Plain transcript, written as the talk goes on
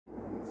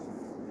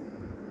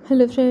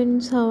Hello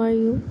friends, how are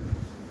you?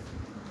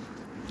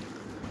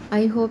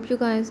 I hope you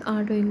guys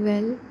are doing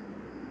well.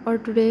 Our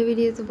today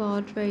video is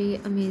about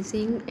very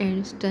amazing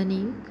and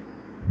stunning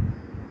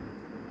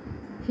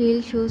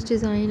heel shoes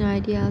design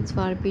ideas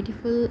for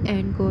beautiful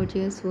and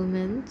gorgeous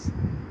women.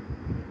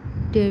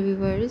 Dear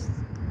viewers,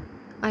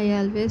 I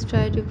always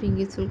try to bring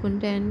useful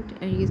content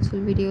and useful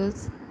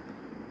videos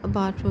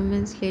about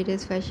women's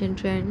latest fashion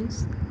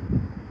trends.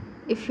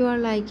 If you are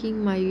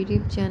liking my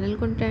YouTube channel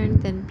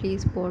content, then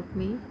please support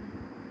me.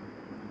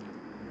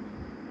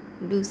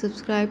 Do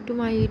subscribe to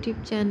my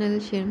YouTube channel,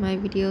 share my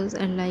videos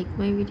and like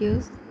my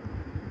videos.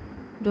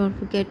 Don't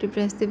forget to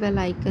press the bell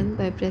icon.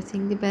 By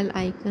pressing the bell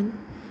icon,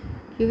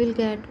 you will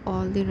get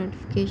all the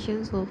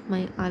notifications of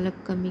my all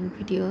upcoming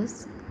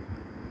videos.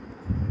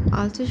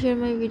 Also share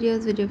my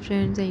videos with your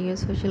friends and your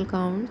social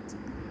accounts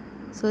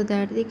so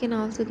that they can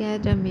also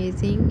get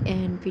amazing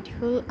and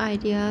beautiful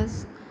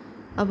ideas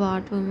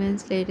about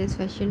women's latest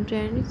fashion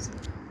trends.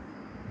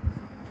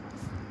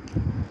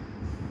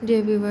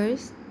 Dear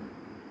viewers,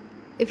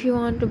 if you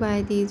want to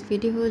buy these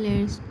beautiful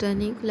and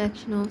stunning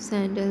collection of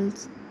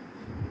sandals,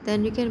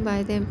 then you can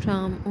buy them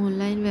from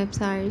online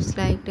websites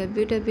like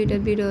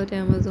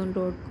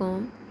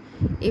www.amazon.com,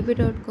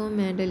 ebay.com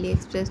and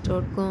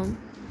aliexpress.com.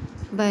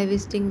 By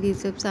visiting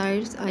these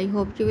websites, I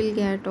hope you will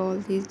get all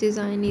these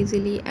designs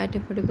easily at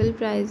affordable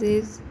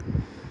prices.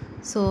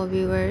 So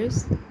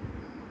viewers,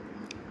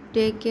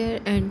 take care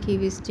and keep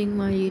visiting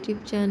my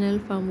YouTube channel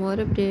for more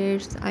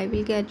updates. I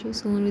will get you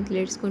soon with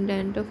latest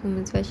content of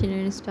women's fashion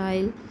and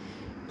style.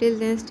 Till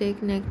then, stay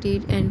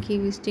connected and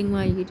keep visiting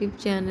my YouTube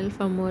channel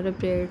for more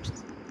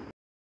updates.